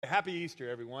Happy Easter,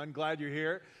 everyone. Glad you're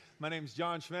here. My name is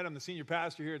John Schmidt. I'm the senior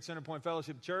pastor here at Centerpoint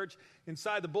Fellowship Church.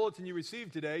 Inside the bulletin you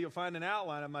received today, you'll find an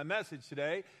outline of my message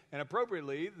today, and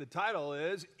appropriately, the title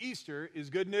is Easter is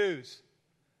Good News.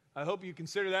 I hope you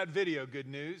consider that video good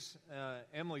news.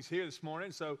 Emily's here this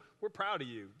morning, so we're proud of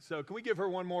you. So can we give her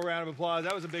one more round of applause?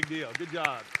 That was a big deal. Good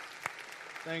job.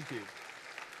 Thank you.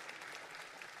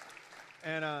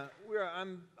 And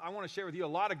I want to share with you a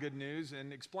lot of good news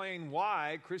and explain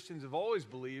why Christians have always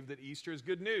believed that Easter is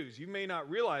good news. You may not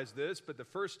realize this, but the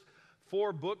first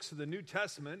 4 books of the New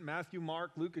Testament, Matthew,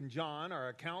 Mark, Luke, and John, are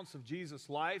accounts of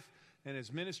Jesus' life and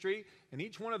his ministry. And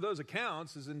each one of those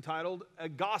accounts is entitled a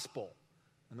gospel.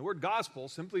 And the word gospel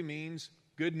simply means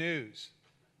good news.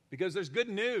 Because there's good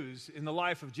news in the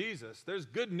life of Jesus. There's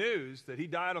good news that he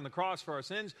died on the cross for our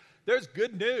sins. There's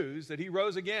good news that he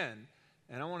rose again.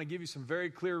 And I want to give you some very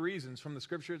clear reasons from the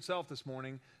Scripture itself this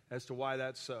morning as to why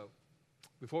that's so.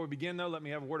 Before we begin, though, let me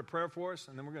have a word of prayer for us,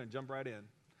 and then we're going to jump right in.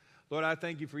 Lord, I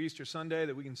thank you for Easter Sunday,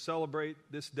 that we can celebrate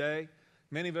this day.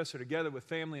 Many of us are together with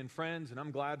family and friends, and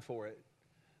I'm glad for it.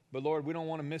 But, Lord, we don't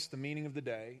want to miss the meaning of the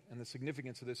day and the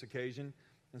significance of this occasion.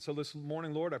 And so this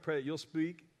morning, Lord, I pray that you'll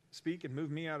speak and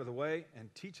move me out of the way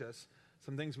and teach us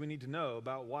some things we need to know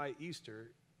about why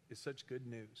Easter is such good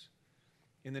news.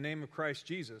 In the name of Christ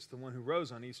Jesus, the one who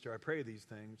rose on Easter, I pray these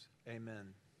things.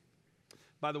 Amen.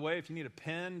 By the way, if you need a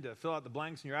pen to fill out the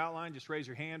blanks in your outline, just raise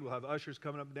your hand. We'll have ushers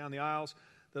coming up and down the aisles.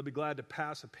 They'll be glad to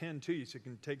pass a pen to you so you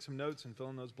can take some notes and fill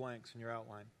in those blanks in your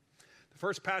outline. The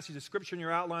first passage of Scripture in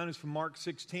your outline is from Mark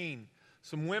 16.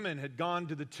 Some women had gone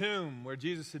to the tomb where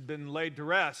Jesus had been laid to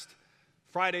rest.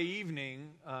 Friday evening,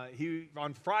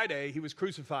 on Friday, he was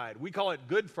crucified. We call it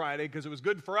Good Friday because it was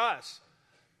good for us.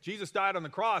 Jesus died on the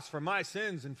cross for my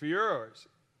sins and for yours.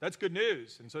 That's good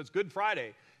news. And so it's Good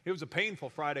Friday. It was a painful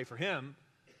Friday for him.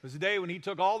 It was the day when he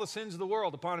took all the sins of the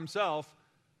world upon himself,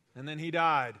 and then he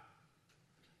died.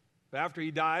 But after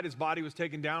he died, his body was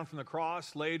taken down from the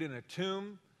cross, laid in a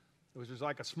tomb. It was just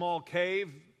like a small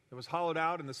cave that was hollowed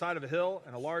out in the side of a hill,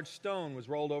 and a large stone was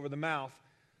rolled over the mouth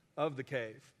of the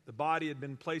cave. The body had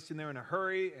been placed in there in a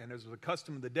hurry, and as was the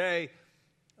custom of the day,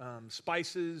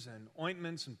 spices and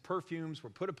ointments and perfumes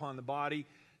were put upon the body,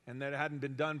 and that it hadn't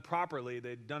been done properly.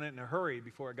 They'd done it in a hurry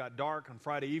before it got dark on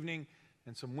Friday evening,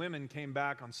 and some women came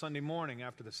back on Sunday morning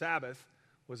after the Sabbath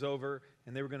was over,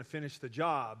 and they were going to finish the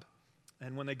job.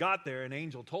 And when they got there, an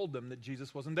angel told them that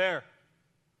Jesus wasn't there.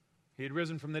 He had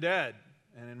risen from the dead.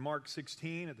 And in Mark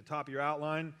 16, at the top of your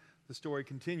outline, the story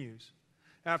continues.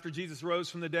 After Jesus rose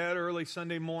from the dead early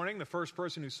Sunday morning, the first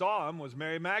person who saw him was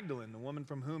Mary Magdalene, the woman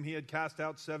from whom he had cast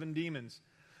out 7 demons.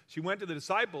 She went to the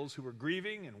disciples who were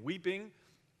grieving and weeping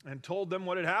and told them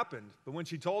what had happened. But when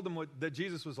she told them that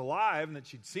Jesus was alive and that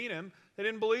she'd seen him, they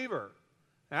didn't believe her.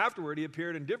 Afterward, he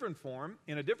appeared in a different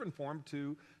form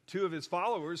to 2 of his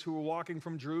followers who were walking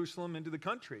from Jerusalem into the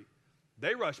country.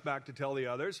 They rushed back to tell the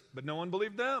others, but no one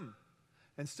believed them.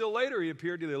 And still later, he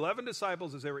appeared to the 11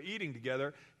 disciples as they were eating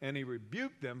together, and he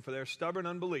rebuked them for their stubborn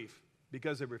unbelief,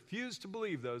 because they refused to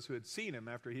believe those who had seen him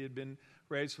after he had been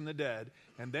raised from the dead.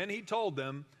 And then he told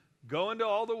them, "Go into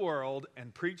all the world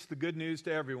and preach the good news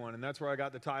to everyone." And that's where I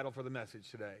got the title for the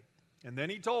message today. And then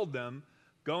he told them,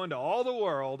 "Go into all the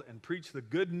world and preach the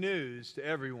good news to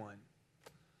everyone."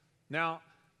 Now,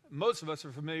 most of us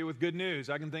are familiar with good news.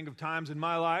 I can think of times in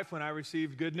my life when I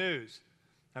received good news.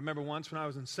 I remember once when I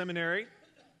was in seminary.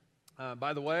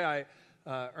 By the way, I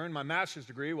earned my master's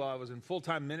degree while I was in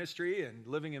full-time ministry and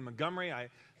living in Montgomery. I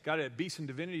got it at Beeson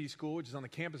Divinity School, which is on the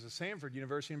campus of Samford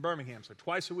University in Birmingham. So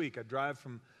twice a week, I'd drive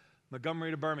from Montgomery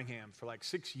to Birmingham for like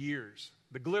 6 years.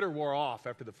 The glitter wore off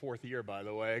after the 4th year, by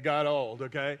the way. It got old,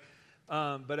 okay?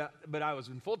 But I was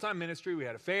in full-time ministry. We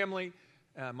had a family.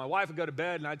 My wife would go to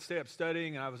bed, and I'd stay up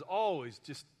studying, and I was always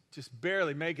just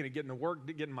barely making it, getting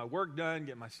my work done,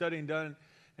 getting my studying done.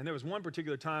 And there was one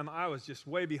particular time I was just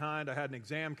way behind. I had an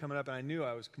exam coming up, and I knew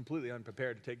I was completely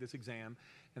unprepared to take this exam.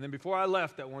 And then before I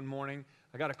left that one morning,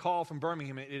 I got a call from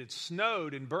Birmingham. It had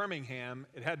snowed in Birmingham.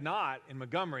 It had not in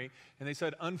Montgomery. And they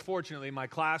said, unfortunately, my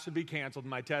class would be canceled,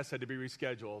 and my test had to be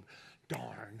rescheduled.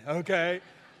 Darn, okay?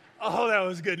 Oh, that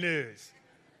was good news.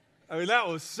 I mean, that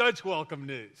was such welcome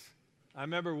news. I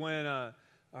remember when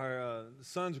our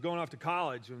sons were going off to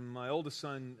college, when my oldest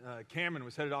son, Cameron,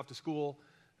 was headed off to school.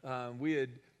 We had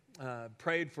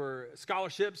prayed for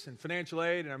scholarships and financial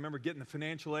aid, and I remember getting the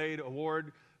financial aid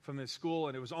award from his school,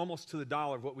 and it was almost to the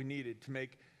dollar of what we needed to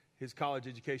make his college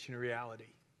education a reality.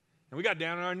 And we got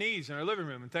down on our knees in our living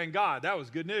room, and thank God, that was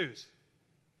good news.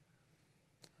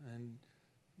 And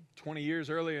 20 years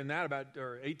earlier than that,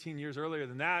 18 years earlier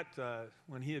than that,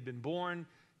 when he had been born,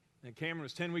 and Cameron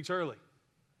was 10 weeks early.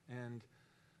 And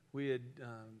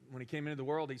when he came into the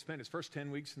world, he spent his first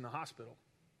 10 weeks in the hospital.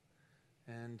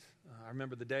 And I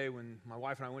remember the day when my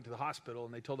wife and I went to the hospital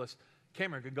and they told us,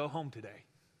 Cameron could go home today.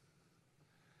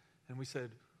 And we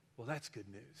said, well, that's good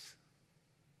news.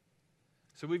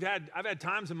 So I've had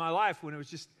times in my life when it was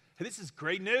just, hey, this is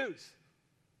great news.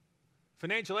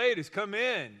 Financial aid has come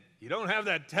in. You don't have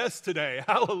that test today.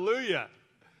 Hallelujah.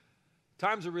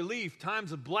 Times of relief,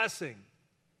 times of blessing.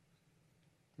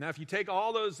 Now, if you take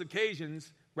all those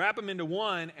occasions, wrap them into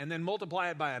one, and then multiply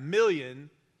it by 1,000,000,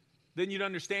 then you'd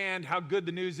understand how good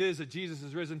the news is that Jesus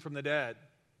is risen from the dead.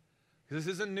 Because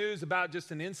this isn't news about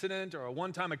just an incident or a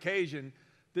one-time occasion.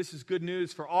 This is good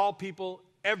news for all people,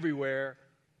 everywhere,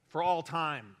 for all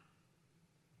time.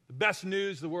 The best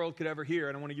news the world could ever hear,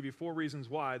 and I want to give you 4 reasons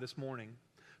why this morning.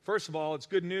 First of all, it's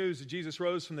good news that Jesus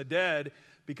rose from the dead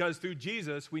because through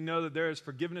Jesus we know that there is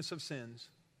forgiveness of sins.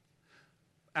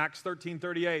 Acts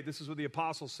 13:38, this is what the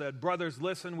apostles said, brothers,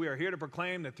 listen, we are here to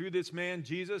proclaim that through this man,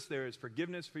 Jesus, there is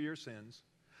forgiveness for your sins.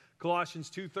 Colossians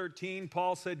 2:13,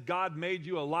 Paul said, God made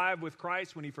you alive with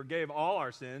Christ when he forgave all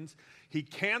our sins. He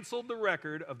canceled the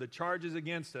record of the charges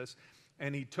against us,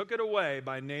 and he took it away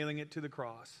by nailing it to the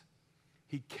cross.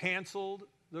 He canceled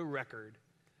the record.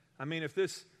 I mean, if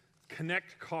this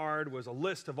Connect card was a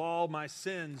list of all my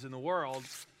sins in the world,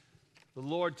 the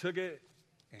Lord took it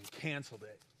and canceled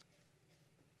it.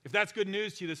 If that's good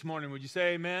news to you this morning, would you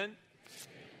say amen? Amen.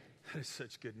 That is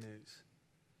such good news.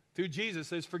 Through Jesus,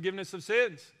 there's forgiveness of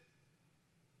sins.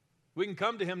 We can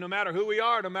come to him no matter who we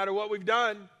are, no matter what we've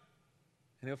done,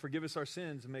 and he'll forgive us our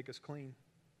sins and make us clean.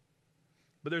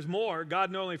 But there's more. God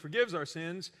not only forgives our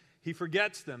sins, he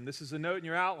forgets them. This is a note in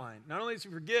your outline. Not only does he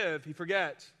forgive, he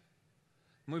forgets.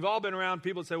 And we've all been around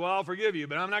people that say, well, I'll forgive you,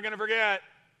 but I'm not going to forget.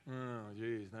 Oh,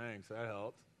 geez, thanks. That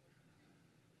helps.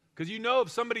 Because you know if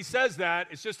somebody says that,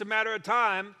 it's just a matter of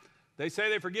time. They say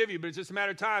they forgive you, but it's just a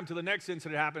matter of time till the next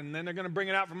incident happens, and then they're going to bring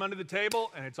it out from under the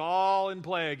table, and it's all in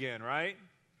play again, right?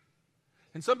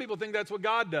 And some people think that's what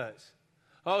God does.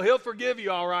 Oh, he'll forgive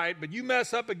you all right, but you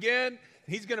mess up again,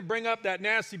 he's going to bring up that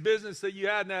nasty business that you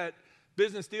had in that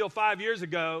business deal 5 years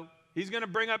ago. He's going to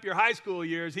bring up your high school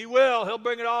years. He will. He'll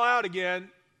bring it all out again.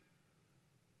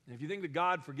 And if you think that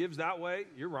God forgives that way,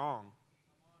 you're wrong.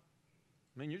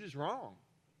 I mean, you're just wrong.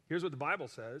 Here's what the Bible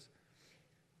says.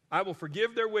 I will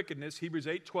forgive their wickedness, Hebrews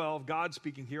 8:12, God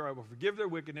speaking here, I will forgive their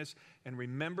wickedness and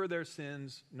remember their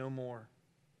sins no more.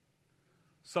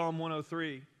 Psalm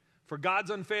 103, for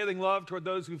God's unfailing love toward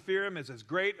those who fear him is as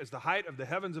great as the height of the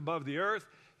heavens above the earth,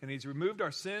 and he's removed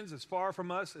our sins as far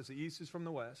from us as the east is from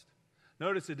the west.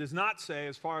 Notice it does not say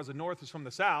as far as the north is from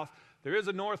the south. There is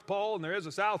a north pole and there is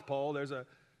a south pole. There's a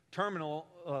terminal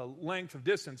length of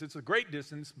distance. It's a great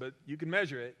distance, but you can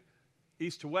measure it.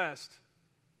 East to west,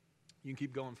 you can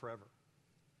keep going forever.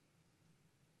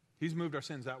 He's moved our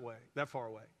sins that way, that far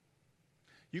away.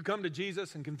 You come to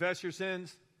Jesus and confess your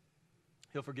sins,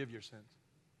 he'll forgive your sins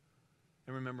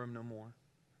and remember them no more.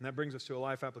 And that brings us to a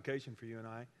life application for you and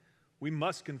I. We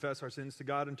must confess our sins to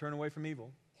God and turn away from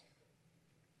evil.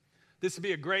 This would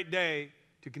be a great day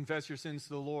to confess your sins to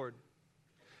the Lord.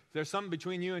 If there's something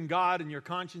between you and God and your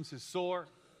conscience is sore,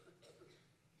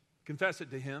 confess it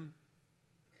to him.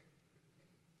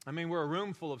 I mean, we're a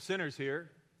room full of sinners here.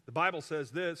 The Bible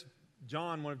says this.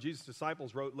 John, one of Jesus'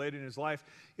 disciples, wrote late in his life,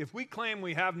 if we claim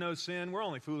we have no sin, we're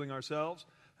only fooling ourselves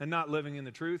and not living in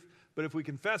the truth. But if we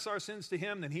confess our sins to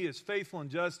him, then he is faithful and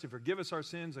just to forgive us our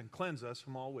sins and cleanse us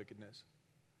from all wickedness.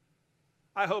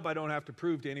 I hope I don't have to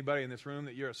prove to anybody in this room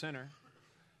that you're a sinner.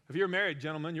 If you're a married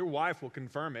gentleman, your wife will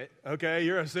confirm it. Okay,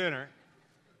 you're a sinner.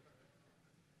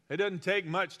 It doesn't take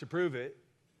much to prove it.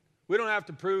 We don't have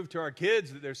to prove to our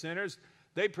kids that they're sinners.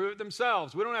 They prove it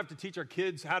themselves. We don't have to teach our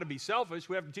kids how to be selfish.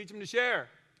 We have to teach them to share.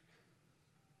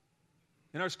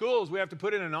 In our schools, we have to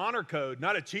put in an honor code,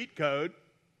 not a cheat code.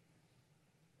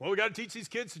 Well, we got to teach these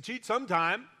kids to cheat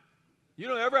sometime. You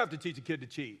don't ever have to teach a kid to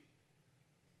cheat.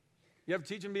 You have to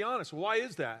teach them to be honest. Well, why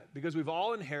is that? Because we've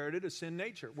all inherited a sin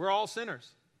nature. We're all sinners.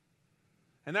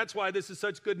 And that's why this is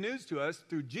such good news to us.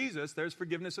 Through Jesus, there's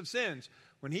forgiveness of sins.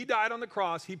 When he died on the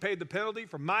cross, he paid the penalty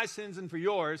for my sins and for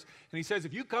yours. And he says,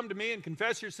 if you come to me and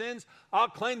confess your sins, I'll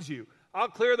cleanse you. I'll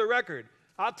clear the record.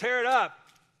 I'll tear it up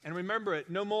and remember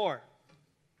it no more.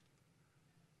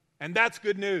 And that's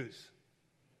good news.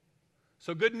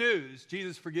 So good news,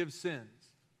 Jesus forgives sins.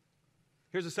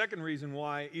 Here's a second reason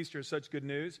why Easter is such good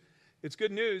news. It's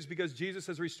good news because Jesus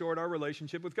has restored our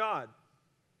relationship with God.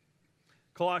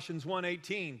 Colossians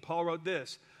 1:18, Paul wrote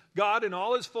this, God in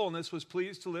all his fullness was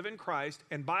pleased to live in Christ,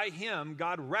 and by him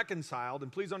God reconciled,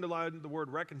 and please underline the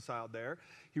word reconciled there,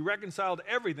 he reconciled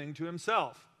everything to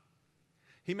himself.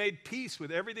 He made peace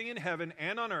with everything in heaven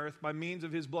and on earth by means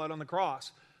of his blood on the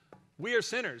cross. We are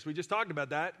sinners. We just talked about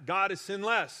that. God is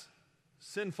sinless.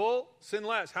 Sinful,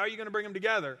 sinless. How are you going to bring them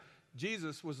together?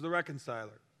 Jesus was the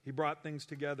reconciler. He brought things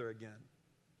together again.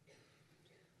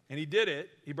 And he did it.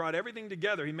 He brought everything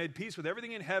together. He made peace with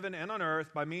everything in heaven and on earth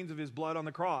by means of his blood on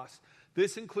the cross.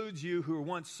 This includes you who were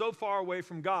once so far away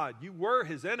from God. You were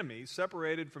his enemies,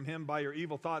 separated from him by your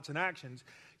evil thoughts and actions.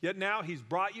 Yet now he's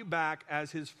brought you back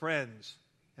as his friends.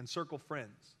 And circle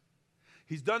friends.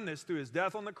 He's done this through his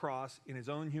death on the cross in his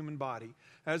own human body.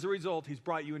 As a result, he's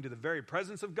brought you into the very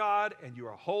presence of God, and you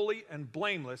are holy and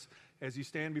blameless as you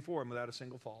stand before him without a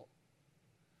single fault.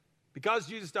 Because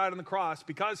Jesus died on the cross,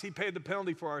 because he paid the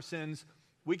penalty for our sins,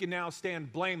 we can now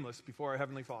stand blameless before our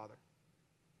Heavenly Father.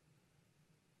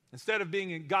 Instead of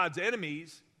being God's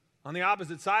enemies, on the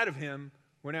opposite side of him,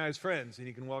 we're now his friends, and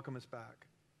he can welcome us back.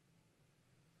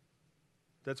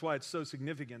 That's why it's so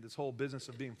significant. This whole business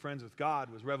of being friends with God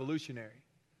was revolutionary.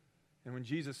 And when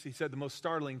Jesus, he said the most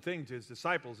startling thing to his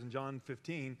disciples in John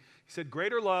 15, he said,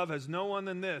 "Greater love has no one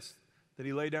than this, that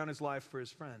he lay down his life for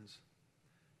his friends.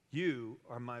 You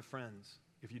are my friends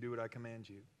if you do what I command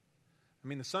you." I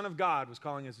mean, the Son of God was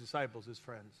calling his disciples his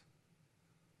friends.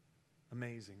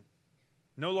 Amazing.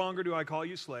 "No longer do I call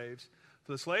you slaves,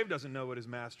 for the slave doesn't know what his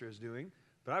master is doing,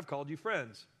 but I've called you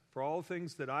friends. For all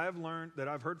things that I have learned, that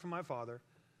I've heard from my Father,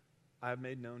 I have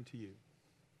made known to you."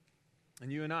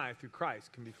 And you and I, through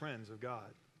Christ, can be friends of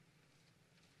God.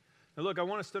 Now look, I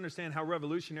want us to understand how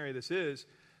revolutionary this is,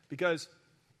 because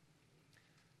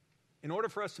in order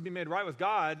for us to be made right with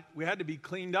God, we had to be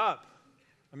cleaned up.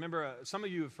 I remember some of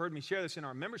you have heard me share this in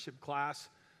our membership class,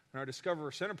 in our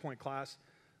Discover Centerpoint class,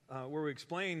 where we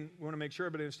explain, we want to make sure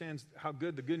everybody understands how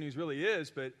good the good news really is,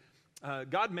 but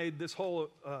God made this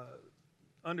whole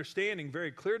understanding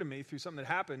very clear to me through something that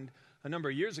happened a number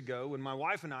of years ago when my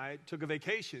wife and I took a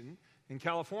vacation in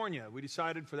California. We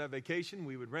decided for that vacation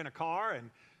we would rent a car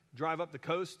and drive up the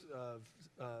coast of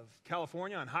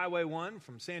California on Highway 1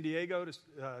 from San Diego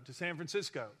to San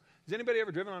Francisco. Has anybody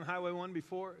ever driven on Highway 1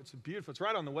 before? It's beautiful. It's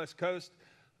right on the west coast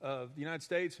of the United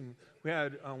States, and we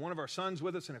had one of our sons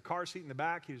with us in a car seat in the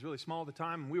back. He was really small at the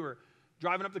time, and we were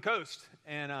driving up the coast,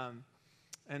 and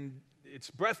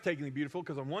it's breathtakingly beautiful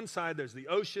because on one side there's the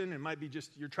ocean. It might be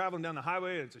just you're traveling down the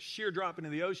highway and it's a sheer drop into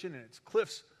the ocean, and it's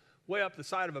cliffs way up the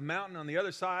side of a mountain on the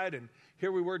other side. And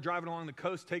here we were driving along the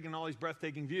coast taking all these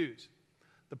breathtaking views.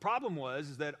 The problem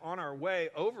is that on our way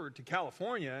over to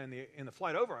California, in the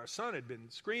flight over, our son had been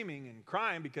screaming and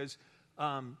crying because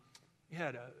he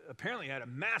apparently had a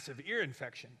massive ear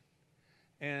infection.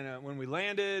 And when we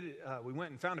landed, we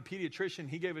went and found a pediatrician.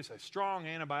 He gave us a strong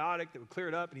antibiotic that would clear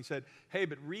it up. And he said, "Hey,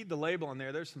 but read the label on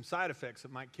there. There's some side effects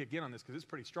that might kick in on this because it's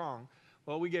pretty strong."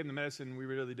 Well, we gave him the medicine, and we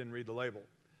really didn't read the label.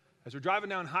 As we're driving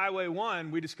down Highway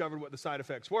 1, we discovered what the side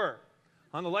effects were.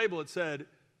 On the label, it said,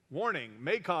 "Warning,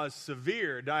 may cause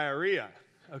severe diarrhea."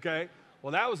 Okay?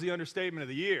 Well, that was the understatement of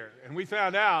the year. And we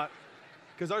found out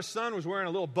because our son was wearing a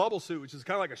little bubble suit, which is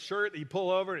kind of like a shirt that you pull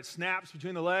over and it snaps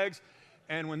between the legs.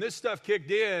 And when this stuff kicked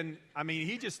in, I mean,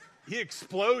 he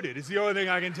exploded. It's the only thing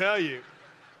I can tell you.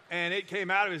 And it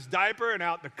came out of his diaper and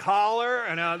out the collar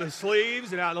and out the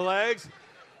sleeves and out the legs.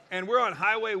 And we're on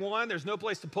Highway 1. There's no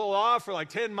place to pull off for like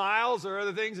 10 miles or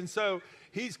other things. And so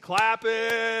he's clapping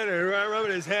and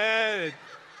rubbing his head.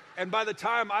 And by the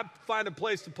time I find a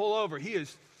place to pull over, he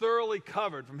is thoroughly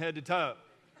covered from head to toe.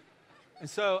 And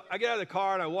so I get out of the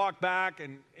car and I walk back,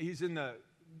 and he's in the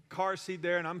car seat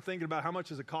there, and I'm thinking about how much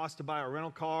does it cost to buy a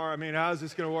rental car? I mean, how is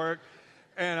this going to work?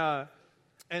 And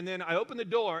then I opened the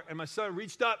door, and my son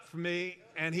reached up for me,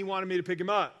 and he wanted me to pick him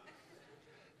up.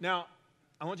 Now,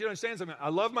 I want you to understand something. I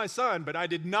love my son, but I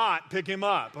did not pick him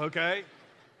up, okay?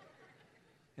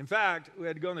 In fact, we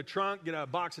had to go in the trunk, get a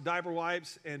box of diaper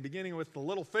wipes, and beginning with the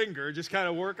little finger, just kind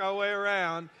of work our way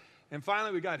around. And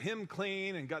finally, we got him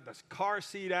clean and got the car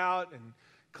seat out and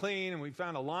clean, and we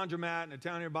found a laundromat in a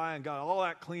town nearby and got all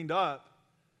that cleaned up.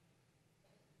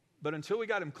 But until we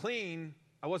got him clean,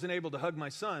 I wasn't able to hug my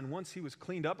son. Once he was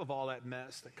cleaned up of all that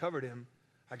mess that covered him,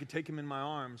 I could take him in my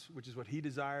arms, which is what he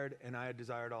desired and I had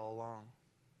desired all along.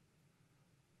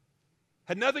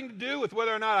 Had nothing to do with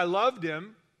whether or not I loved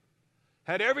him.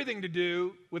 Had everything to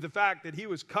do with the fact that he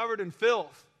was covered in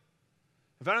filth.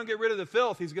 If I don't get rid of the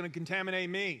filth, he's going to contaminate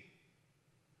me.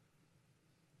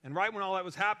 And right when all that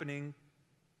was happening,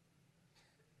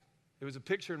 there was a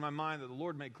picture in my mind that the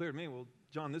Lord made clear to me. Well,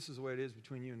 John, this is the way it is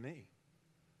between you and me.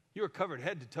 You are covered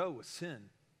head to toe with sin.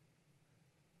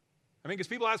 I mean, because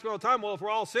people ask me all the time, well, if we're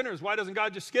all sinners, why doesn't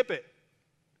God just skip it?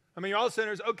 I mean, you're all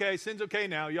sinners. Okay, sin's okay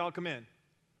now. Y'all come in.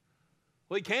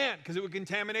 Well, he can't because it would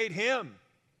contaminate him.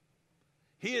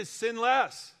 He is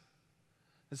sinless.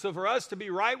 And so for us to be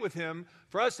right with him,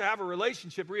 for us to have a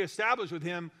relationship reestablished with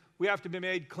him, we have to be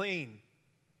made clean.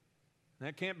 And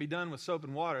that can't be done with soap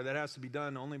and water. That has to be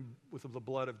done only with the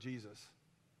blood of Jesus.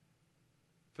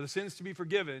 For the sins to be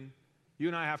forgiven, you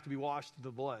and I have to be washed in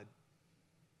the blood.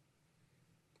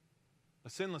 A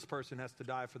sinless person has to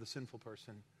die for the sinful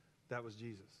person. That was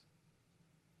Jesus.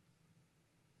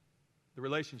 The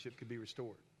relationship could be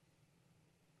restored.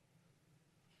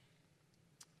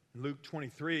 In Luke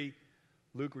 23,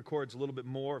 Luke records a little bit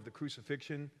more of the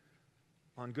crucifixion.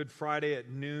 On Good Friday at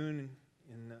noon,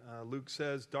 Luke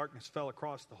says, darkness fell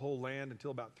across the whole land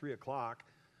until about 3 o'clock.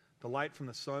 The light from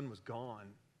the sun was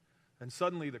gone. And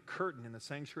suddenly the curtain in the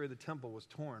sanctuary of the temple was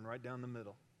torn right down the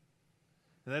middle.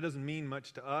 And that doesn't mean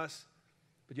much to us,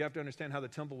 but you have to understand how the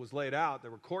temple was laid out.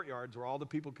 There were courtyards where all the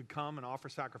people could come and offer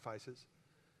sacrifices.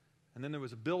 And then there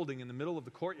was a building in the middle of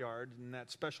the courtyard. In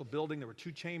that special building, there were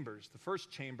 2 chambers. The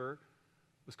first chamber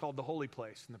was called the holy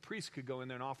place. And the priests could go in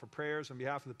there and offer prayers on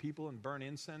behalf of the people and burn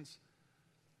incense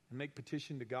and make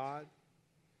petition to God.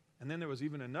 And then there was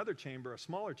even another chamber, a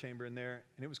smaller chamber in there,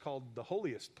 and it was called the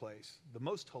holiest place, the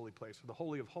most holy place, or the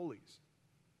Holy of Holies.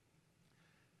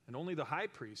 And only the high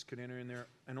priest could enter in there,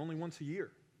 and only once a year.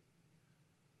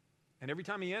 And every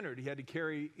time he entered, he had to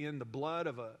carry in the blood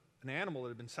of an animal that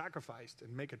had been sacrificed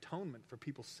and make atonement for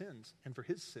people's sins and for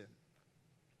his sin.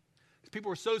 Because people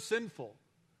were so sinful,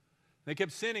 they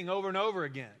kept sinning over and over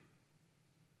again.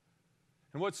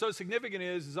 And what's so significant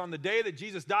is on the day that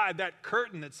Jesus died, that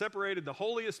curtain that separated the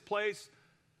holiest place,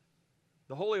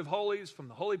 the Holy of Holies, from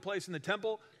the holy place in the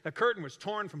temple, that curtain was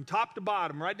torn from top to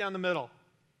bottom, right down the middle.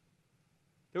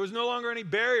 There was no longer any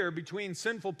barrier between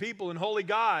sinful people and holy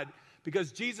God,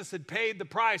 because Jesus had paid the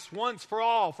price once for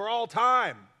all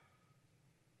time.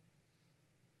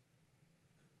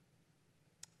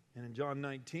 And in John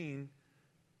 19,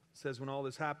 it says, when all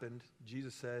this happened,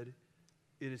 Jesus said,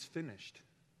 "It is finished."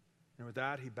 And with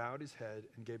that, he bowed his head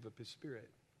and gave up his spirit.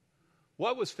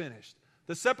 What was finished?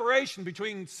 The separation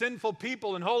between sinful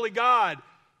people and holy God.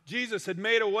 Jesus had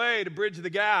made a way to bridge the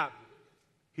gap.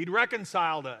 He'd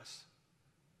reconciled us.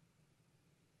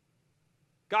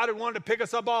 God had wanted to pick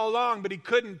us up all along, but he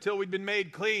couldn't until we'd been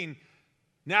made clean.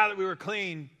 Now that we were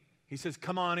clean, he says,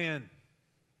 come on in.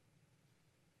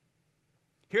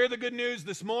 Hear the good news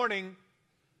this morning.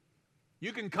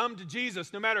 You can come to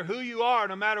Jesus no matter who you are,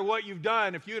 no matter what you've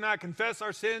done. If you and I confess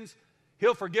our sins,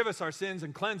 he'll forgive us our sins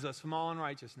and cleanse us from all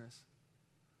unrighteousness.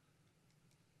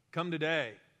 Come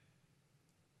today.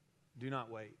 Do not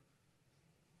wait.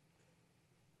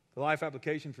 The life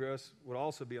application for us would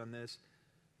also be on this.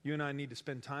 You and I need to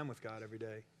spend time with God every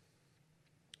day.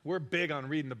 We're big on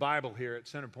reading the Bible here at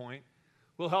Centerpoint.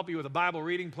 We'll help you with a Bible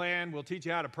reading plan. We'll teach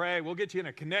you how to pray. We'll get you in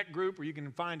a connect group where you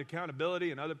can find accountability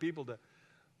and other people to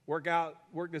work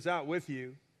this out with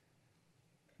you.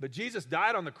 But Jesus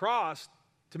died on the cross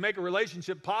to make a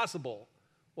relationship possible.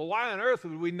 Well, why on earth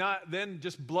would we not then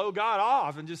just blow God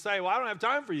off and just say, well, I don't have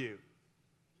time for you?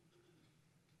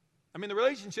 I mean, the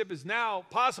relationship is now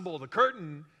possible. The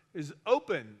curtain is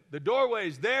open. The doorway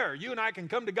is there. You and I can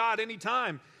come to God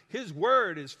anytime. His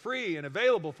word is free and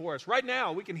available for us. Right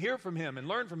now, we can hear from him and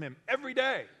learn from him every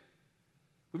day.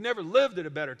 We've never lived at a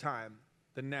better time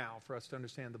than now for us to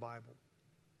understand the Bible.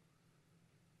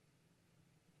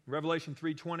 In Revelation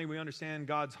 3:20, we understand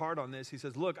God's heart on this. He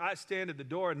says, look, I stand at the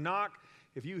door and knock.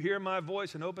 If you hear my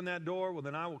voice and open that door, well,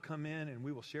 then I will come in and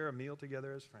we will share a meal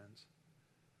together as friends.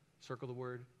 Circle the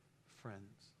word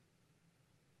friends.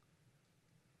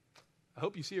 I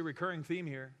hope you see a recurring theme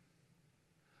here.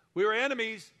 We were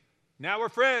enemies, now we're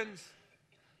friends.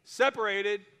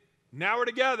 Separated, now we're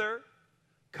together.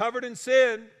 Covered in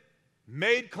sin,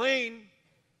 made clean.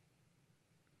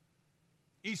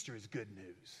 Easter is good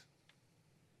news.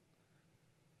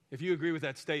 If you agree with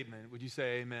that statement, would you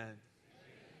say amen? Amen.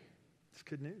 It's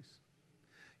good news.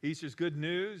 Easter is good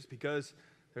news because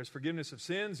there's forgiveness of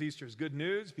sins. Easter is good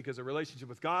news because a relationship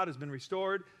with God has been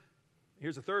restored.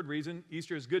 Here's a third reason.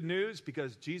 Easter is good news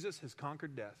because Jesus has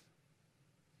conquered death.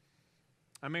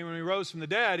 I mean, when he rose from the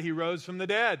dead, he rose from the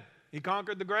dead. He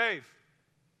conquered the grave.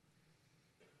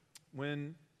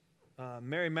 When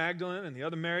Mary Magdalene and the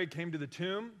other Mary came to the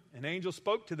tomb, an angel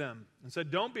spoke to them and said,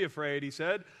 don't be afraid. He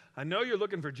said, I know you're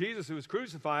looking for Jesus who was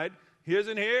crucified. He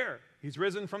isn't here. He's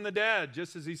risen from the dead,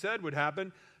 just as he said would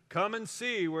happen. Come and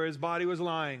see where his body was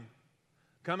lying.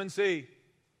 Come and see.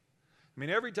 I mean,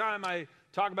 every time I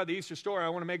talk about the Easter story, I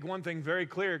want to make one thing very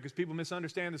clear because people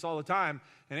misunderstand this all the time.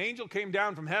 An angel came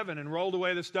down from heaven and rolled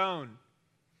away the stone.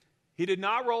 He did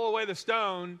not roll away the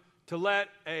stone to let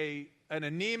an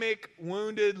anemic,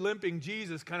 wounded, limping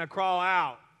Jesus kind of crawl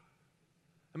out.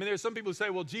 I mean, there's some people who say,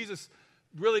 well, Jesus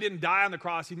really didn't die on the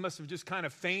cross. He must have just kind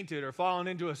of fainted or fallen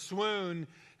into a swoon.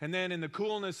 And then in the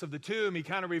coolness of the tomb, he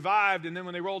kind of revived. And then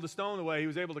when they rolled the stone away, he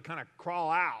was able to kind of crawl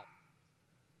out.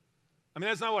 I mean,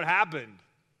 that's not what happened.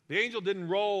 The angel didn't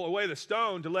roll away the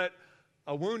stone to let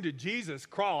a wounded Jesus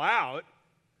crawl out.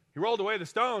 He rolled away the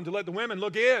stone to let the women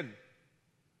look in.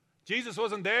 Jesus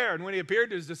wasn't there, and when he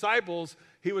appeared to his disciples,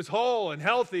 he was whole and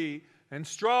healthy and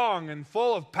strong and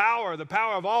full of power, the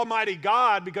power of Almighty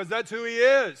God, because that's who he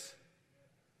is.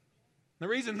 The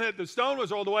reason that the stone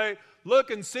was rolled away, look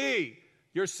and see,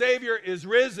 your Savior is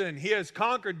risen. He has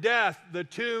conquered death. The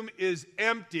tomb is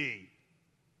empty,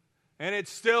 and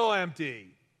it's still empty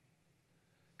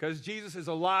because Jesus is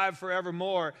alive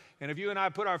forevermore, and if you and I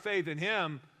put our faith in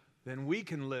him, then we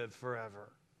can live forever.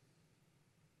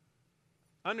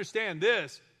 Understand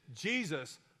this,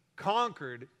 Jesus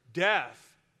conquered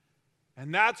death,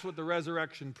 and that's what the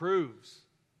resurrection proves.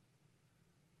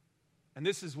 And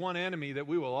this is one enemy that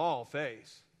we will all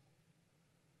face.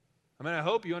 I mean, I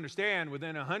hope you understand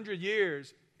within 100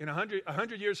 years, in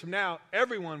 100 years from now,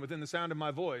 everyone within the sound of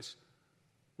my voice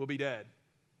will be dead.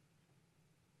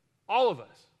 All of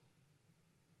us.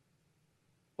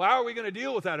 Well, how are we going to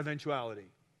deal with that eventuality?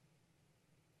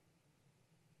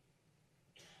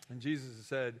 And Jesus has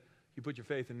said, you put your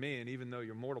faith in me, and even though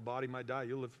your mortal body might die,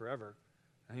 you'll live forever.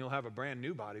 And you'll have a brand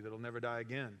new body that'll never die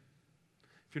again.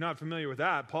 If you're not familiar with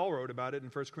that, Paul wrote about it in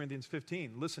 1 Corinthians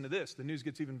 15. Listen to this. The news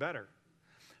gets even better.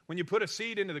 When you put a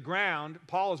seed into the ground,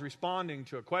 Paul is responding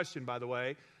to a question, by the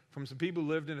way, from some people who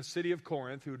lived in a city of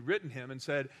Corinth who had written him and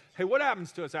said, hey, what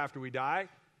happens to us after we die?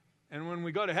 And when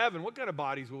we go to heaven, what kind of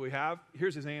bodies will we have?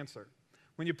 Here's his answer.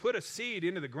 When you put a seed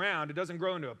into the ground, it doesn't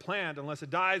grow into a plant unless it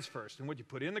dies first. And what you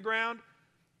put in the ground,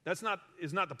 is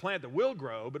not the plant that will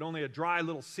grow, but only a dry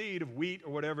little seed of wheat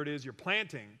or whatever it is you're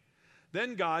planting.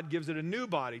 Then God gives it a new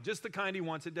body, just the kind he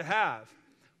wants it to have.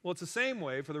 Well, it's the same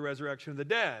way for the resurrection of the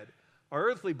dead. Our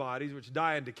earthly bodies, which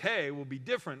die and decay, will be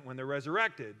different when they're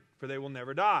resurrected, for they will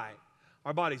never die.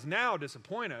 Our bodies now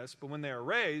disappoint us, but when they are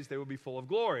raised, they will be full of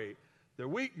glory. They're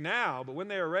weak now, but when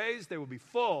they are raised, they will be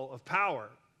full of power.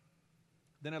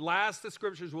 Then at last the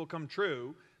scriptures will come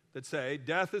true that say,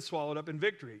 death is swallowed up in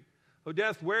victory. O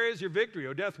death, where is your victory?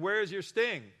 O death, where is your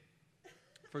sting?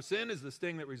 For sin is the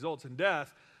sting that results in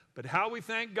death, but how we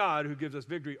thank God who gives us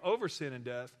victory over sin and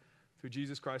death through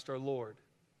Jesus Christ our Lord.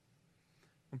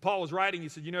 When Paul was writing, he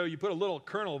said, you put a little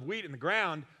kernel of wheat in the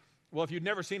ground. Well, if you'd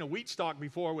never seen a wheat stalk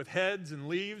before with heads and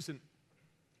leaves and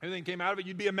everything came out of it,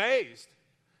 you'd be amazed.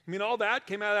 I mean, all that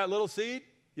came out of that little seed?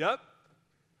 Yep.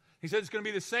 He said it's going to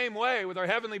be the same way with our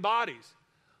heavenly bodies.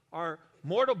 Our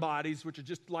mortal bodies, which are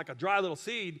just like a dry little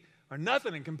seed, are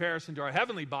nothing in comparison to our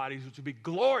heavenly bodies, which will be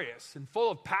glorious and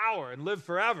full of power and live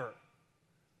forever.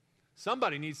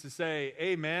 Somebody needs to say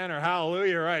amen or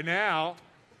hallelujah right now.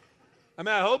 I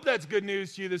mean, I hope that's good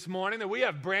news to you this morning, that we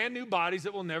have brand new bodies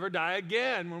that will never die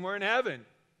again when we're in heaven.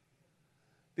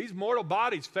 These mortal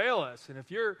bodies fail us, and if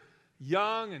you're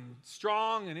young and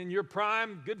strong and in your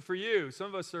prime, good for you. Some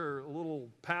of us are a little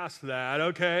past that,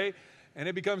 okay? And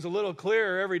it becomes a little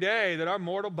clearer every day that our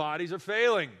mortal bodies are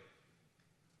failing.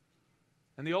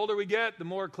 And the older we get, the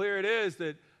more clear it is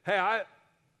that, hey,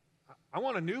 I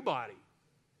want a new body.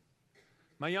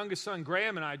 My youngest son,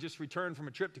 Graham, and I just returned from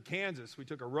a trip to Kansas. We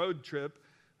took a road trip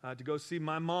to go see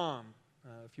my mom.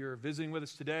 If you're visiting with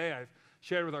us today, I've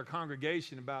shared with our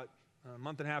congregation about a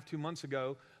month and a half, 2 months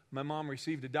ago, my mom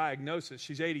received a diagnosis.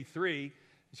 She's 83, and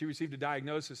she received a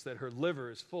diagnosis that her liver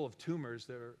is full of tumors,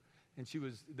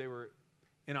 they were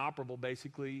inoperable,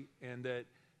 basically, and that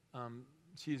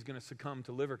she is going to succumb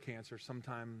to liver cancer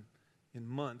sometime in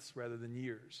months rather than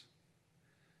years.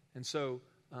 And so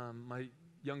my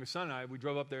youngest son and I, we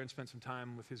drove up there and spent some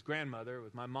time with his grandmother,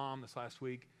 with my mom this last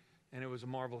week, and it was a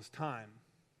marvelous time.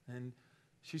 And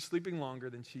she's sleeping longer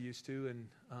than she used to, and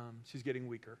she's getting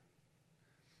weaker.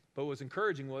 But what was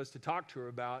encouraging was to talk to her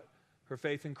about her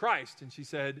faith in Christ. And she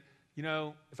said,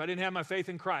 if I didn't have my faith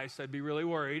in Christ, I'd be really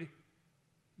worried.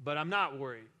 But I'm not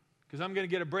worried because I'm going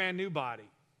to get a brand new body.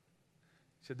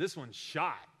 She said, this one's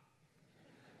shot.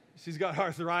 She's got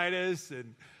arthritis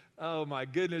and, oh my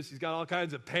goodness, she's got all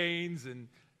kinds of pains and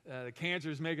the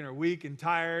cancer is making her weak and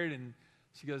tired. And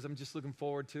she goes, I'm just looking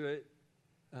forward to it.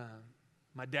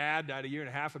 My dad died 1.5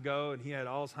 years ago and he had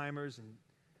Alzheimer's, and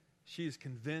she is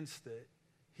convinced that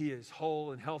he is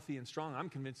whole and healthy and strong. I'm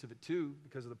convinced of it too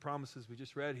because of the promises we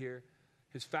just read here.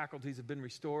 His faculties have been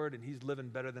restored and he's living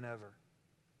better than ever.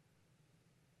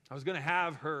 I was going to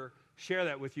have her share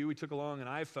that with you. We took along an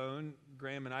iPhone,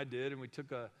 Graham and I did, and we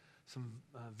took some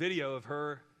video of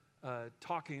her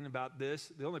talking about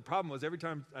this. The only problem was every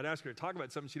time I'd ask her to talk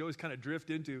about something, she'd always kind of drift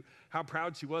into how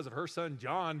proud she was of her son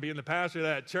John being the pastor of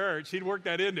that church. She'd work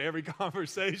that into every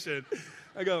conversation.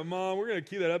 I go, Mom, we're going to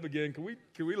cue that up again. Can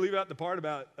we leave out the part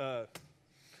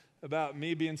about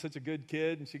me being such a good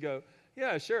kid? And she'd go,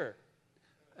 yeah, sure.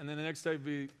 And then the next day would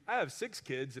be, I have 6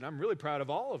 kids, and I'm really proud of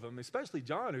all of them, especially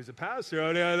John, who's a pastor.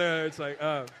 Oh, yeah. It's like,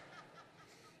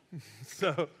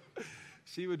 so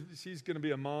she's going to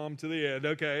be a mom to the end,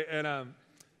 okay? And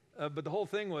but the whole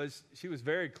thing was, she was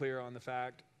very clear on the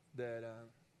fact that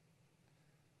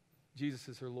Jesus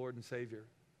is her Lord and Savior.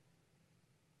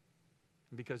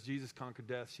 And because Jesus conquered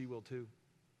death, she will too.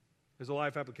 There's a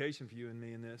life application for you and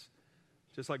me in this.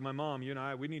 Just like my mom, you and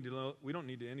I, we don't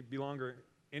need to be longer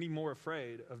any more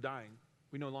afraid of dying.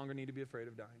 We no longer need to be afraid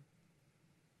of dying.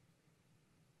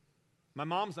 My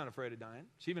mom's not afraid of dying.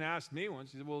 She even asked me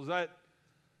once, she said, well, is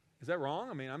that wrong?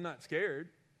 I mean, I'm not scared.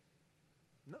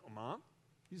 No, Mom,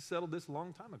 you settled this a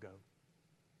long time ago.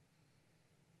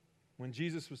 When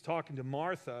Jesus was talking to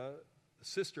Martha, the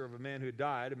sister of a man who had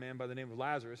died, a man by the name of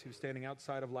Lazarus, he was standing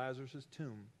outside of Lazarus'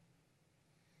 tomb.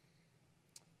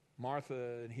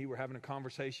 Martha and he were having a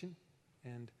conversation,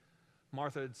 and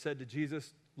Martha had said to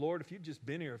Jesus, Lord, if you'd just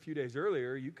been here a few days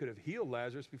earlier, you could have healed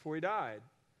Lazarus before he died.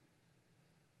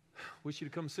 Wish you'd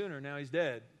have come sooner, now he's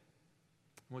dead.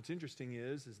 What's interesting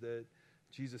is that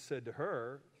Jesus said to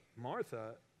her,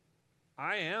 Martha,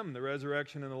 I am the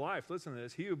resurrection and the life. Listen to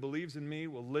this. He who believes in me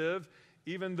will live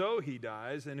even though he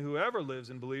dies, and whoever lives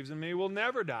and believes in me will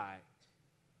never die.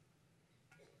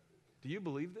 Do you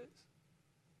believe this?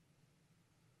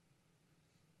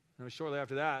 And shortly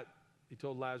after that, he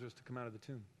told Lazarus to come out of the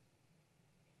tomb.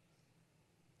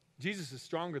 Jesus is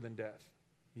stronger than death.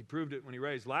 He proved it when he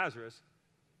raised Lazarus.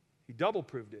 He double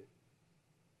proved it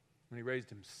when he raised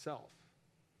himself.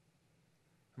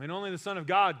 I mean, only the Son of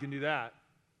God can do that.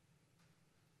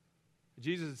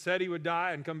 Jesus had said he would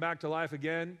die and come back to life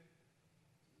again,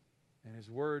 and his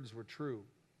words were true.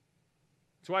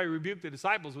 That's why he rebuked the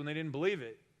disciples when they didn't believe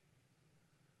it.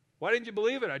 Why didn't you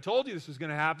believe it? I told you this was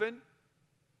going to happen.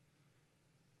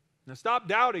 Now stop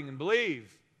doubting and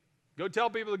believe. Go tell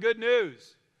people the good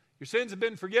news. Your sins have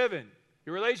been forgiven.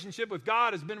 Your relationship with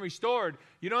God has been restored.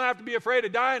 You don't have to be afraid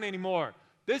of dying anymore.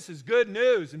 This is good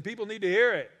news, and people need to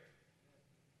hear it.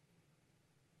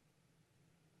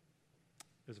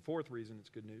 There's a fourth reason it's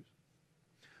good news.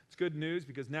 It's good news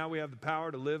because now we have the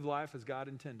power to live life as God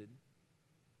intended.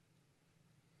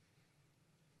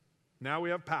 Now we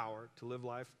have power to live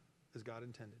life as God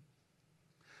intended.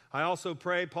 I also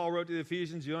pray, Paul wrote to the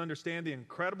Ephesians, you'll understand the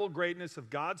incredible greatness of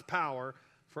God's power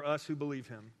for us who believe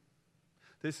him.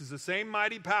 This is the same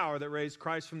mighty power that raised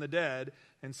Christ from the dead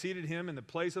and seated him in the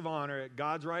place of honor at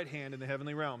God's right hand in the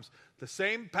heavenly realms. The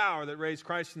same power that raised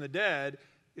Christ from the dead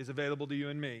is available to you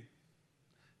and me.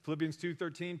 Philippians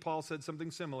 2:13, Paul said something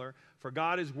similar. For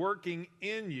God is working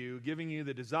in you, giving you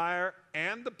the desire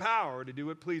and the power to do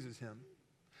what pleases him.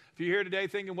 If you're here today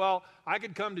thinking, well, I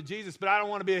could come to Jesus, but I don't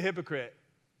want to be a hypocrite.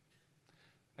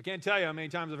 I can't tell you how many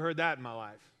times I've heard that in my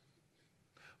life.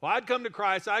 Well, I'd come to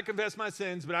Christ, I'd confess my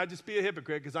sins, but I'd just be a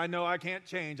hypocrite because I know I can't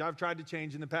change. I've tried to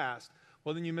change in the past.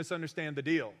 Well, then you misunderstand the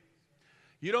deal.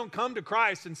 You don't come to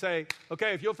Christ and say,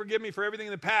 okay, if you'll forgive me for everything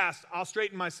in the past, I'll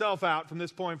straighten myself out from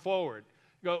this point forward.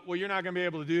 You go, well, you're not going to be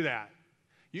able to do that.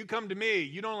 You come to me,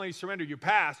 you don't only surrender your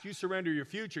past, you surrender your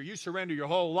future, you surrender your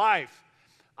whole life.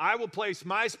 I will place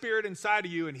my spirit inside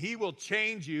of you, and he will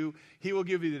change you. He will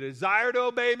give you the desire to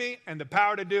obey me and the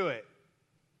power to do it.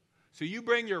 So you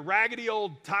bring your raggedy,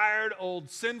 old, tired, old,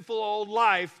 sinful, old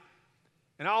life,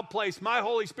 and I'll place my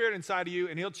Holy Spirit inside of you,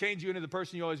 and he'll change you into the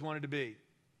person you always wanted to be.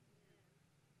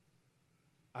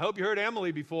 I hope you heard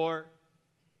Emily before.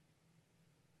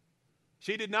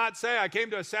 She did not say, I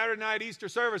came to a Saturday night Easter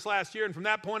service last year, and from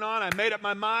that point on, I made up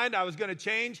my mind I was going to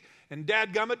change, and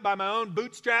dadgummit, by my own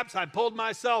bootstraps, I pulled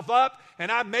myself up, and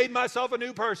I made myself a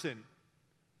new person.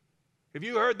 If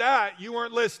you heard that, you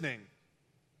weren't listening.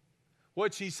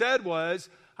 What she said was,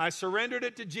 I surrendered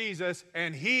it to Jesus,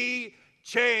 and he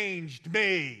changed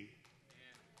me.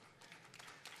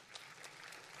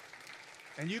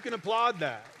 And you can applaud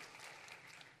that.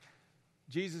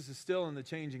 Jesus is still in the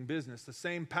changing business. The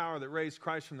same power that raised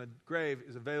Christ from the grave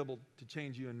is available to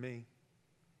change you and me.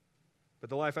 But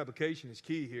the life application is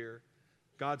key here.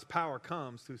 God's power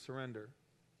comes through surrender.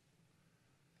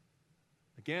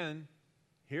 Again,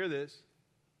 hear this.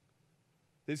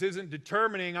 This isn't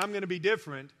determining I'm going to be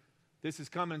different. This is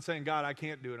coming and saying, God, I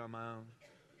can't do it on my own.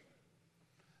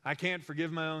 I can't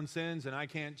forgive my own sins, and I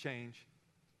can't change.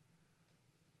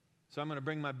 So I'm going to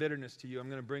bring my bitterness to you. I'm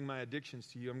going to bring my addictions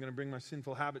to you. I'm going to bring my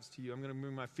sinful habits to you. I'm going to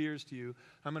bring my fears to you.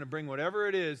 I'm going to bring whatever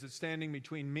it is that's standing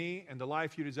between me and the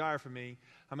life you desire for me.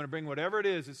 I'm going to bring whatever it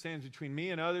is that stands between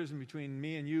me and others and between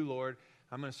me and you, Lord.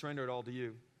 I'm going to surrender it all to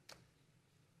you.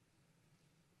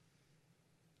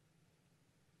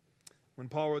 When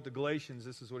Paul wrote the Galatians,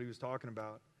 this is what he was talking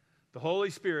about. The Holy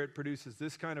Spirit produces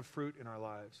this kind of fruit in our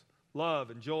lives: love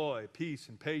and joy, peace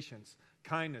and patience,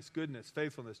 kindness, goodness,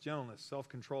 faithfulness, gentleness,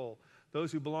 self-control.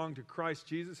 Those who belong to Christ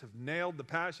Jesus have nailed the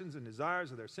passions and desires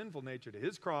of their sinful nature to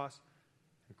his cross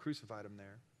and crucified him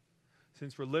there.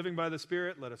 Since we're living by the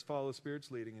Spirit, let us follow the Spirit's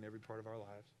leading in every part of our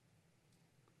lives.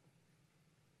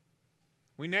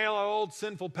 We nail our old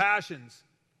sinful passions,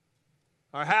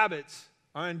 our habits,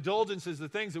 our indulgences, the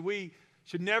things that we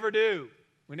should never do.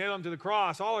 We nail them to the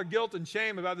cross. All our guilt and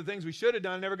shame about the things we should have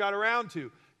done and never got around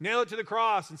to. Nail it to the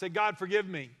cross and say, God, forgive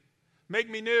me. Make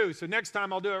me new so next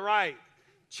time I'll do it right.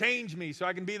 Change me so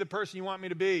I can be the person you want me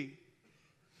to be.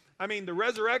 I mean, the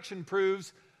resurrection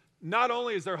proves not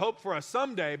only is there hope for us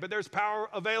someday, but there's power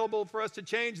available for us to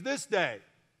change this day,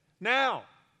 now.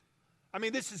 I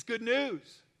mean, this is good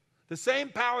news. The same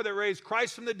power that raised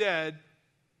Christ from the dead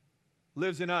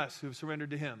lives in us who have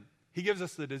surrendered to him. He gives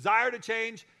us the desire to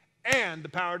change and the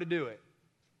power to do it.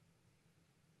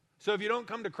 So if you don't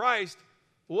come to Christ,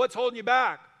 well, what's holding you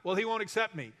back? Well, he won't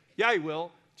accept me. Yeah, he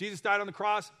will. Jesus died on the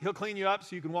cross. He'll clean you up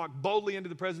so you can walk boldly into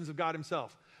the presence of God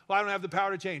himself. Well, I don't have the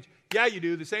power to change. Yeah, you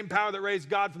do. The same power that raised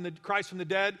Christ from the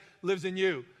dead lives in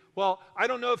you. Well, I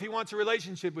don't know if he wants a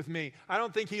relationship with me. I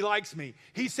don't think he likes me.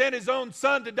 He sent his own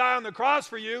son to die on the cross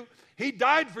for you. He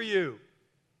died for you.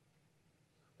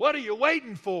 What are you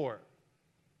waiting for?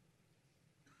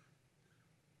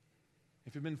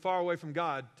 If you've been far away from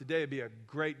God, today would be a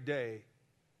great day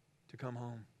to come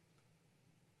home.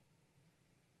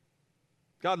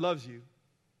 God loves you.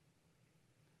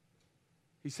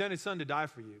 He sent his son to die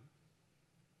for you.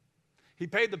 He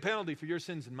paid the penalty for your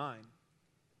sins and mine.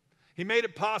 He made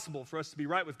it possible for us to be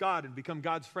right with God and become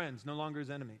God's friends, no longer his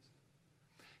enemies.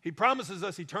 He promises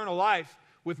us eternal life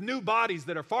with new bodies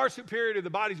that are far superior to the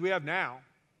bodies we have now.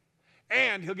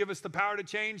 And he'll give us the power to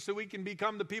change so we can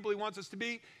become the people he wants us to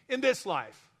be in this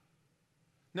life.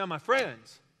 Now, my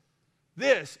friends,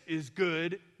 this is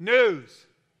good news.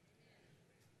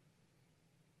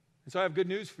 And so I have good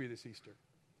news for you this Easter.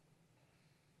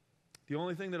 The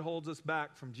only thing that holds us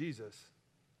back from Jesus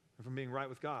and from being right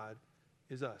with God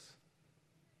is us.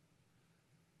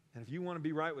 And if you want to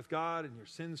be right with God and your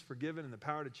sins forgiven and the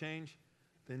power to change,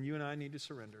 then you and I need to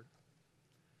surrender.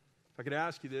 If I could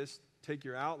ask you this, take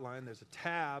your outline. There's a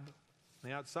tab on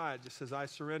the outside. It just says, I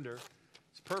surrender.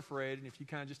 It's perforated, and if you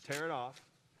kind of just tear it off,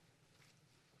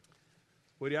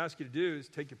 what he asks you to do is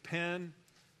take your pen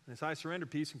and this I surrender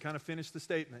piece and kind of finish the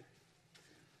statement.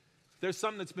 If there's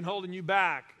something that's been holding you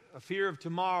back, a fear of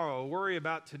tomorrow, a worry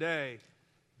about today,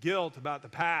 guilt about the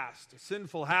past, a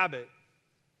sinful habit,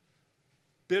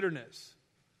 bitterness,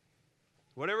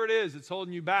 whatever it is that's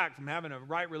holding you back from having a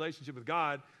right relationship with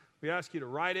God, we ask you to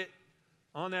write it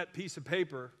on that piece of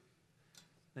paper,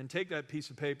 then take that piece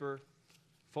of paper,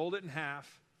 fold it in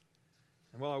half,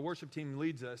 and while our worship team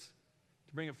leads us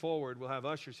to bring it forward, we'll have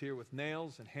ushers here with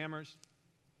nails and hammers.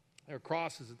 There are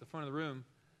crosses at the front of the room.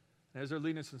 And as they're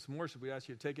leading us in some worship, we ask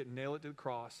you to take it and nail it to the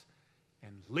cross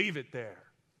and leave it there.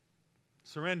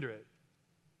 Surrender it.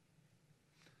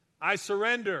 I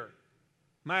surrender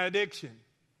my addiction.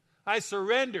 I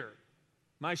surrender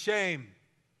my shame.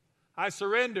 I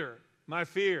surrender my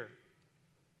fear.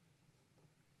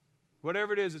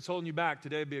 Whatever it is that's holding you back,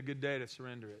 today would be a good day to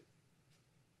surrender it.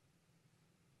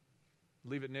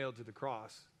 Leave it nailed to the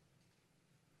cross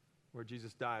where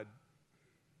Jesus died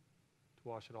to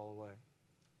wash it all away.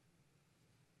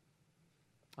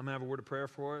 I'm going to have a word of prayer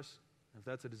for us. If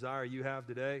that's a desire you have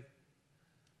today,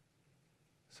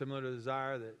 similar to the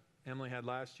desire that Emily had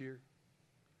last year,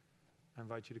 I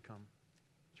invite you to come.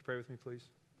 Would you pray with me, please?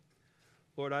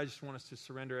 Lord, I just want us to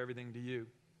surrender everything to you.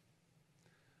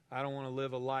 I don't want to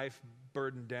live a life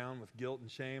burdened down with guilt and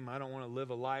shame. I don't want to live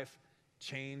a life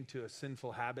chained to a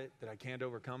sinful habit that I can't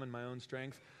overcome in my own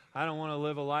strength. I don't want to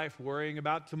live a life worrying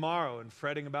about tomorrow and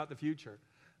fretting about the future.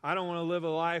 I don't want to live a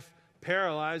life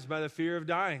paralyzed by the fear of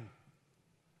dying.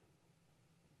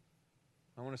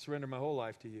 I want to surrender my whole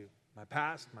life to you. My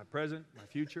past, my present, my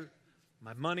future,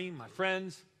 my money, my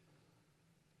friends,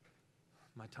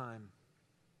 my time,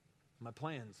 my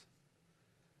plans.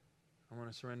 I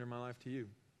want to surrender my life to you.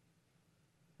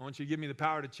 I want you to give me the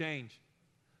power to change.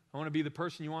 I want to be the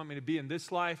person you want me to be in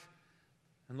this life.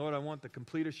 And Lord, I want the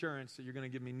complete assurance that you're going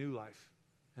to give me new life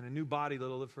and a new body that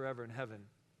will live forever in heaven.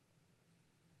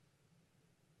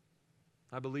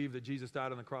 I believe that Jesus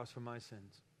died on the cross for my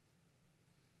sins.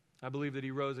 I believe that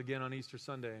he rose again on Easter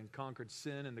Sunday and conquered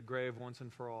sin and the grave once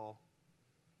and for all.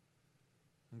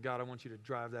 And God, I want you to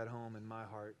drive that home in my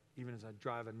heart, even as I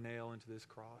drive a nail into this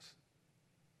cross.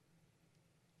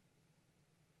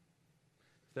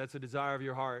 If that's a desire of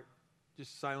your heart,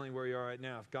 just silently where you are right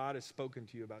now, if God has spoken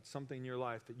to you about something in your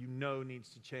life that you know needs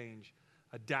to change,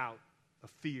 a doubt, a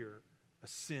fear, a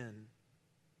sin,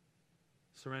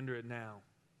 surrender it now.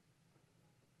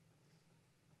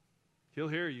 He'll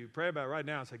hear you. Pray about it right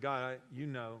now and say, God,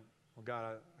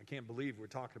 God, I can't believe we're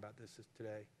talking about this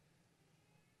today.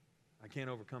 I can't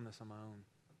overcome this on my own.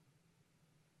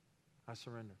 I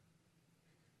surrender.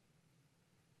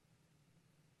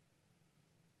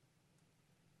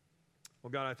 Well,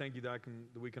 God, I thank you that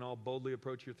we can all boldly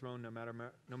approach your throne no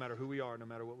matter who we are, no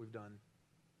matter what we've done.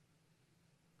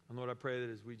 And Lord, I pray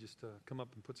that as we just come up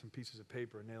and put some pieces of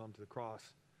paper and nail them to the cross,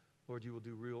 Lord, you will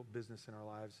do real business in our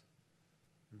lives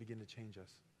and begin to change us.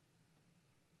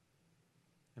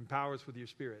 Empower us with your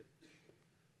Spirit.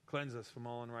 Cleanse us from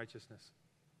all unrighteousness.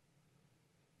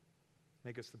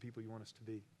 Make us the people you want us to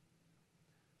be.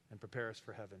 And prepare us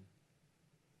for heaven.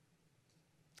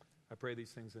 I pray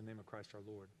these things in the name of Christ our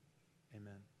Lord.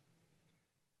 Amen.